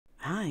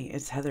Hi,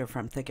 it's Heather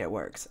from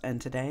Thicketworks,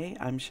 and today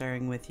I'm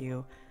sharing with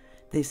you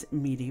this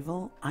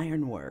medieval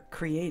ironwork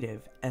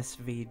creative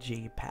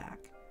SVG pack.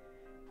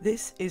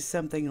 This is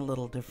something a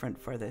little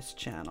different for this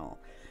channel.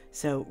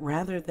 So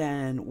rather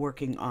than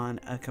working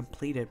on a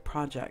completed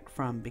project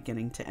from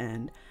beginning to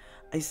end,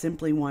 I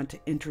simply want to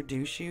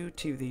introduce you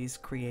to these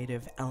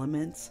creative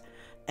elements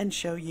and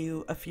show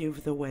you a few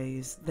of the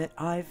ways that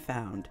I've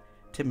found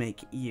to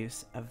make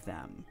use of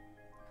them.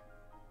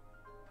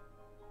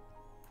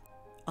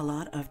 A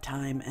lot of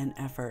time and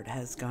effort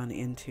has gone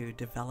into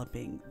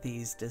developing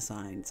these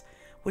designs,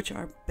 which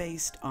are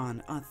based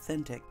on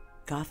authentic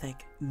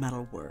Gothic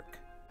metalwork.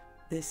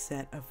 This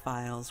set of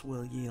files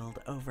will yield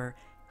over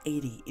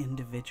 80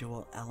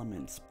 individual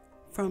elements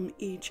from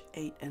each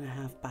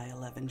 8.5 by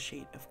 11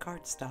 sheet of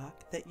cardstock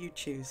that you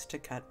choose to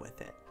cut with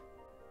it.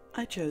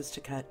 I chose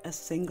to cut a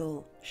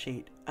single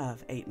sheet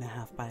of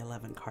 8.5 by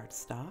 11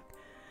 cardstock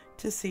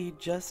to see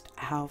just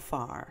how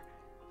far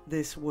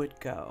this would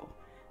go.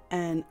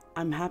 And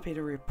I'm happy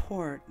to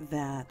report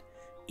that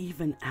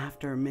even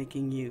after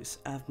making use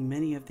of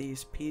many of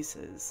these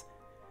pieces,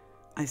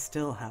 I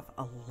still have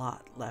a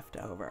lot left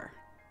over.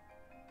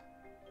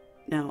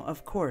 Now,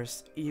 of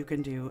course, you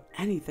can do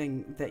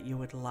anything that you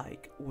would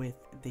like with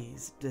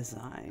these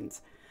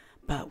designs,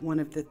 but one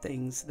of the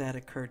things that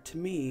occurred to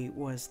me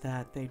was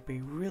that they'd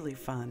be really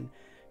fun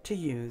to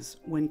use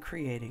when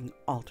creating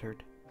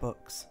altered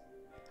books.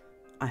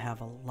 I have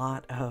a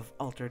lot of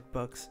altered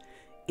books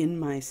in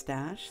my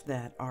stash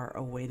that are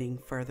awaiting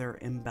further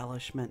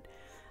embellishment,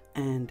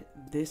 and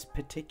this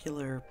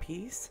particular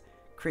piece,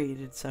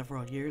 created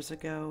several years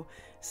ago,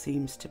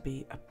 seems to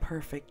be a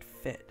perfect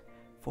fit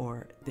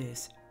for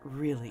this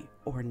really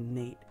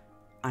ornate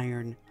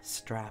iron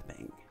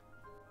strapping.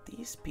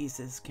 These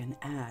pieces can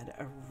add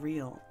a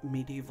real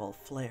medieval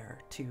flair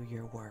to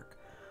your work,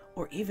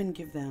 or even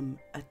give them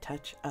a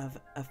touch of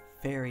a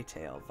fairy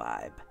tale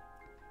vibe.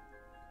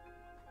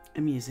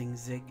 I'm using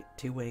Zig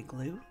two-way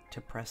glue to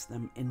press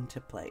them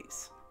into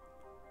place.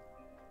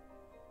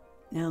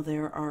 Now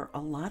there are a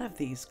lot of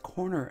these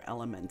corner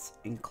elements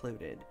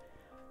included,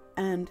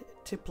 and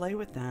to play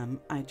with them,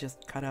 I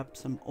just cut up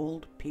some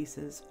old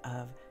pieces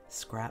of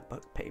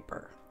scrapbook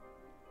paper.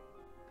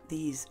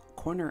 These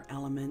corner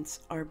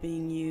elements are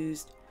being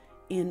used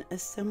in a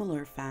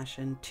similar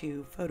fashion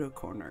to photo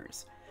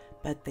corners,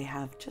 but they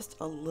have just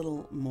a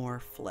little more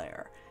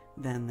flair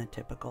than the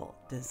typical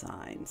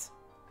designs.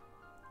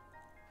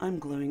 I'm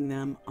gluing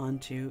them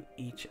onto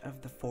each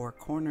of the four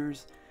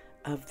corners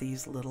of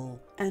these little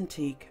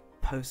antique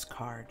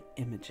postcard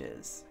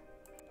images.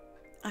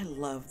 I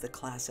love the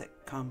classic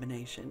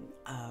combination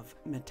of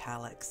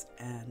metallics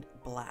and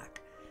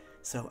black,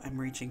 so I'm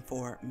reaching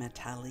for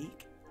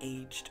metallic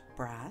aged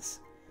brass,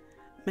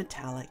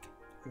 metallic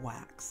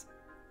wax,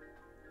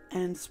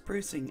 and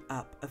sprucing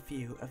up a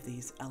few of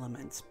these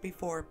elements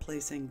before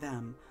placing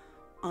them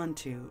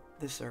onto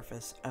the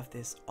surface of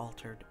this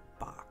altered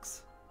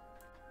box.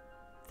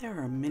 There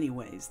are many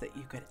ways that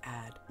you could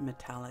add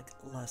metallic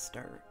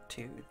luster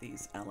to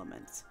these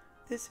elements.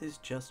 This is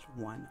just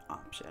one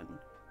option.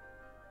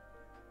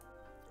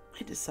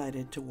 I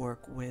decided to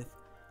work with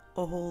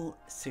a whole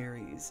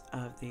series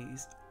of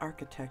these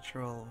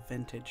architectural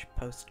vintage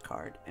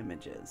postcard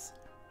images.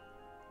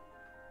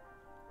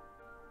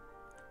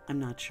 I'm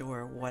not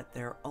sure what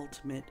their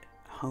ultimate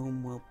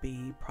home will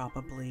be,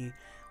 probably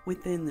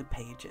within the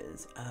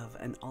pages of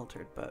an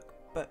altered book,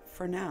 but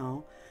for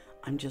now,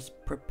 I'm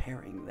just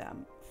preparing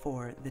them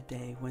for the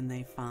day when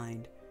they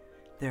find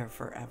their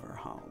forever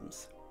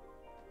homes.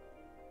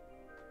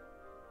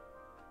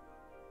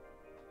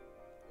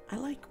 I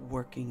like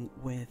working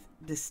with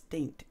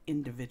distinct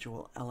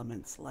individual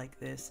elements like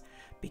this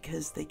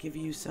because they give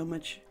you so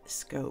much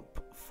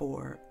scope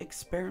for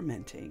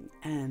experimenting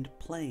and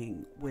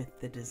playing with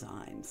the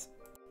designs.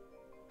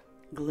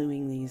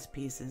 Gluing these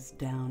pieces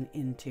down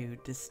into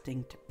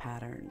distinct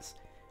patterns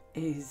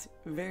is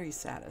very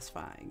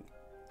satisfying.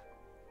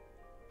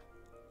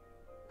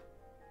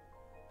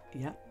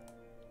 Yep,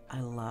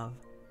 I love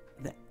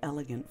the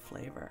elegant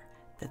flavor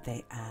that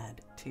they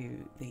add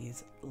to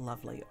these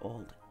lovely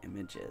old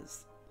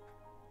images.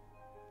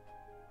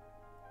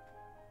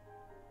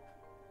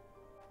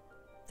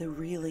 The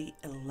really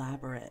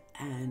elaborate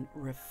and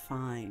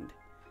refined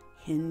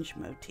hinge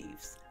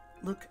motifs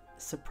look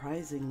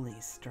surprisingly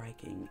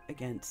striking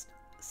against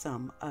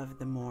some of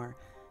the more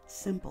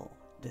simple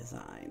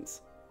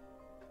designs.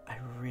 I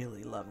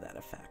really love that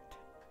effect.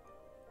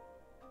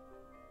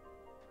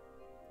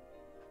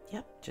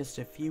 Yep, just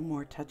a few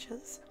more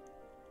touches,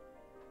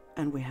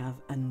 and we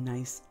have a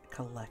nice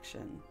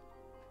collection.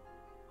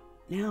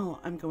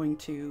 Now I'm going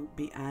to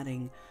be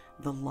adding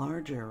the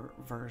larger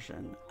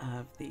version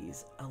of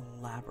these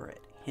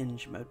elaborate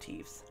hinge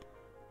motifs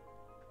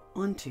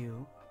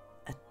onto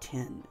a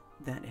tin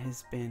that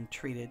has been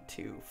treated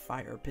to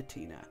fire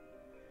patina.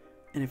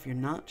 And if you're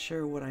not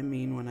sure what I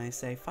mean when I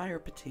say fire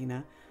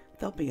patina,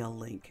 there'll be a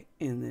link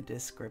in the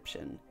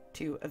description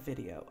to a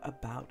video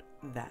about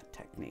that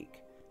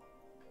technique.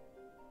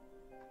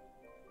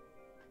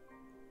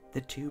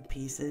 The two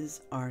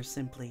pieces are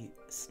simply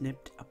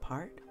snipped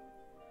apart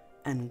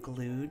and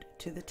glued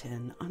to the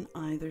tin on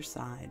either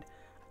side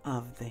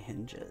of the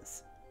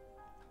hinges.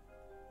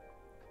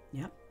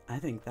 Yep, I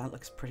think that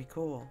looks pretty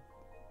cool.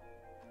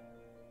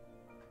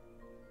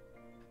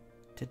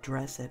 To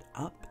dress it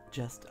up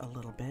just a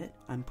little bit,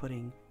 I'm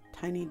putting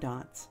tiny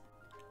dots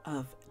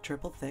of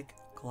triple thick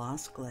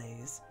gloss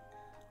glaze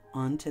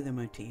onto the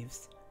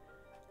motifs,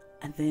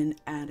 and then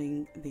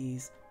adding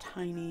these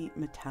tiny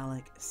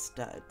metallic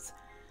studs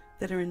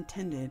that are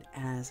intended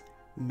as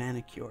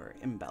manicure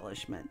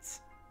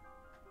embellishments.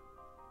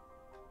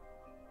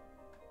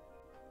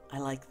 I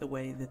like the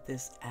way that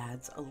this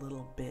adds a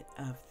little bit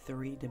of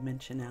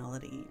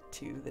three-dimensionality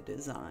to the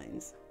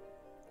designs.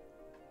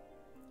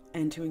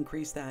 And to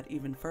increase that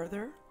even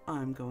further,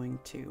 I'm going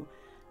to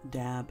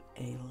dab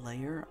a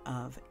layer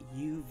of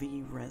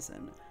UV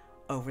resin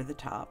over the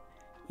top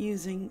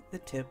using the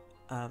tip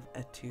of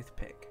a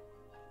toothpick.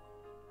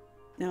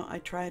 Now I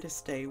try to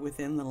stay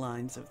within the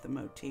lines of the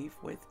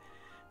motif with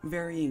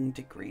varying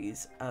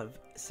degrees of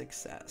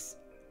success.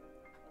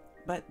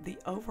 But the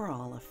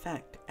overall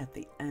effect at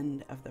the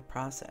end of the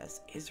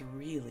process is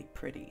really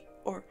pretty,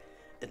 or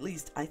at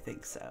least I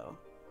think so.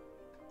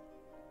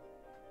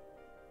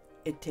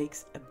 It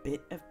takes a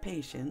bit of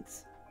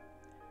patience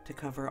to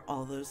cover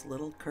all those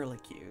little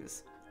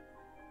curlicues,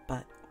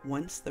 but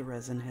once the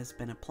resin has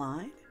been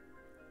applied,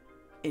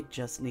 it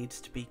just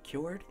needs to be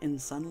cured in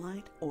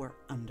sunlight or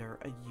under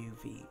a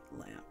UV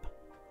lamp.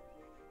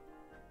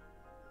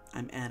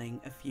 I'm adding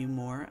a few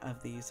more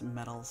of these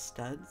metal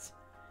studs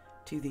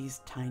to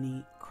these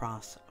tiny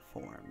cross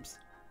forms.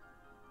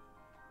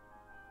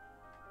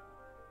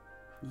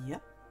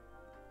 Yep,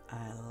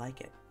 I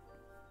like it.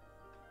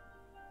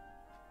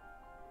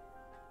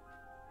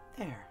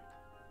 There.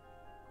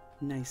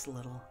 Nice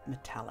little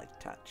metallic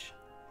touch.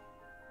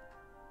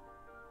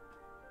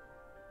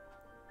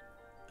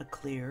 A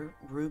clear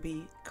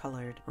ruby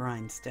colored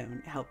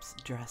rhinestone helps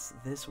dress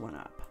this one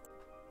up.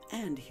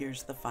 And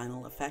here's the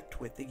final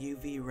effect with the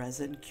UV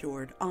resin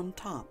cured on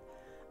top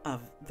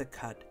of the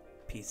cut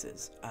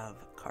pieces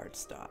of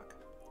cardstock.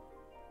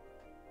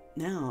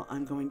 Now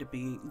I'm going to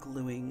be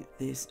gluing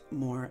this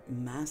more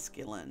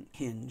masculine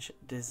hinge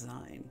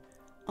design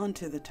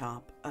onto the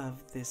top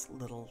of this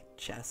little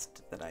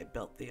chest that I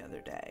built the other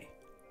day.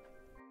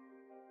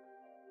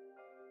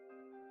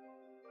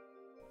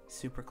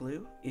 Super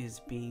glue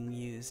is being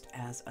used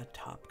as a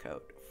top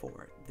coat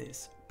for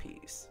this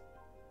piece.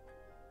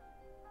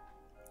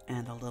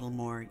 And a little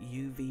more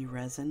UV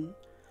resin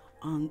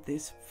on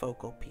this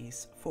focal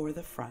piece for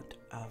the front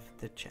of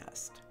the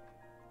chest.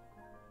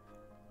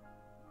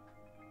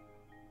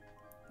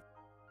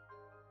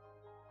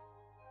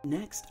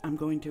 Next, I'm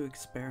going to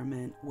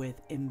experiment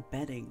with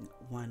embedding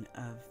one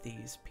of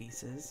these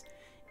pieces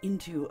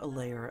into a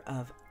layer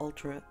of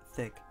ultra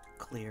thick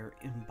clear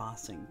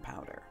embossing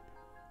powder.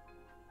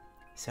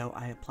 So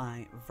I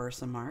apply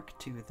Versamark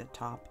to the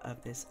top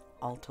of this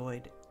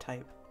Altoid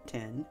type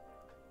tin,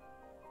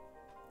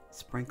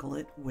 sprinkle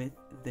it with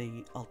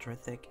the ultra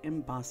thick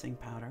embossing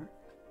powder,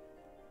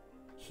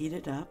 heat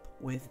it up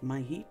with my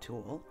heat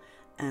tool,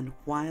 and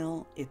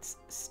while it's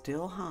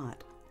still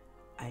hot,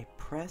 I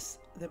press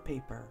the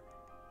paper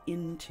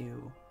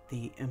into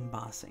the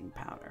embossing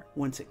powder.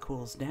 Once it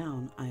cools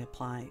down, I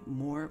apply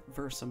more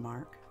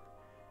Versamark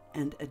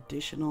and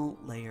additional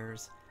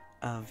layers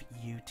of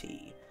UT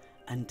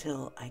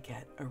until I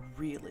get a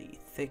really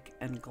thick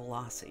and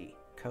glossy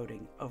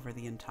coating over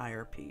the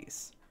entire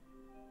piece.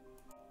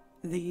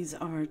 These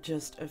are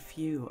just a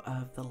few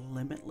of the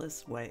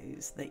limitless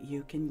ways that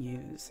you can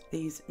use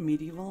these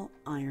medieval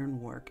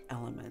ironwork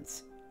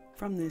elements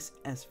from this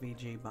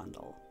SVG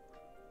bundle.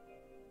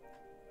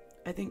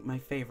 I think my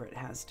favorite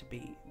has to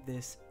be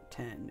this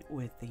tin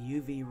with the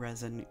UV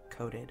resin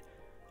coated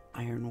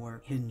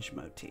ironwork hinge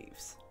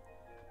motifs,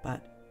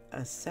 but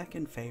a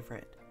second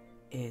favorite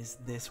is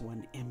this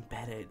one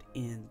embedded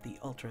in the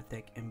ultra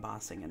thick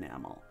embossing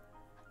enamel.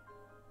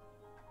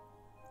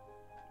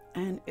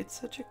 And it's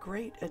such a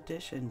great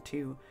addition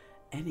to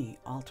any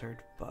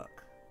altered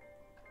book.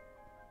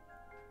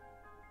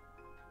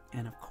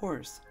 And of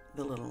course,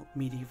 the little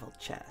medieval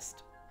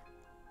chest.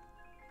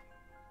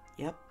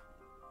 Yep,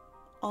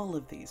 all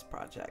of these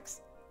projects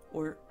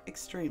were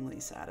extremely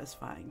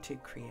satisfying to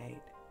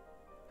create.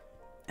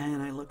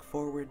 And I look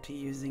forward to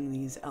using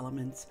these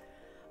elements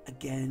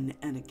again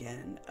and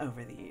again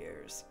over the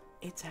years.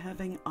 It's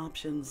having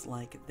options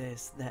like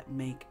this that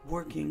make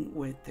working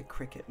with the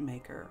Cricut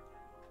Maker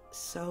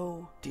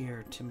so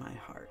dear to my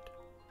heart.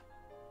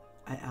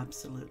 I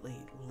absolutely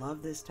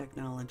love this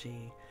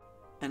technology,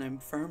 and I'm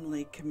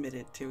firmly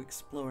committed to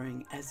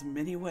exploring as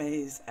many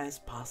ways as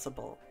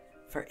possible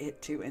for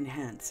it to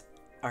enhance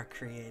our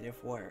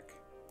creative work.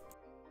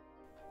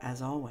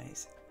 As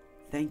always,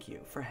 thank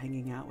you for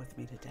hanging out with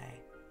me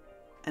today.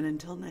 And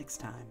until next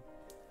time,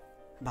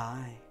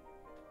 bye.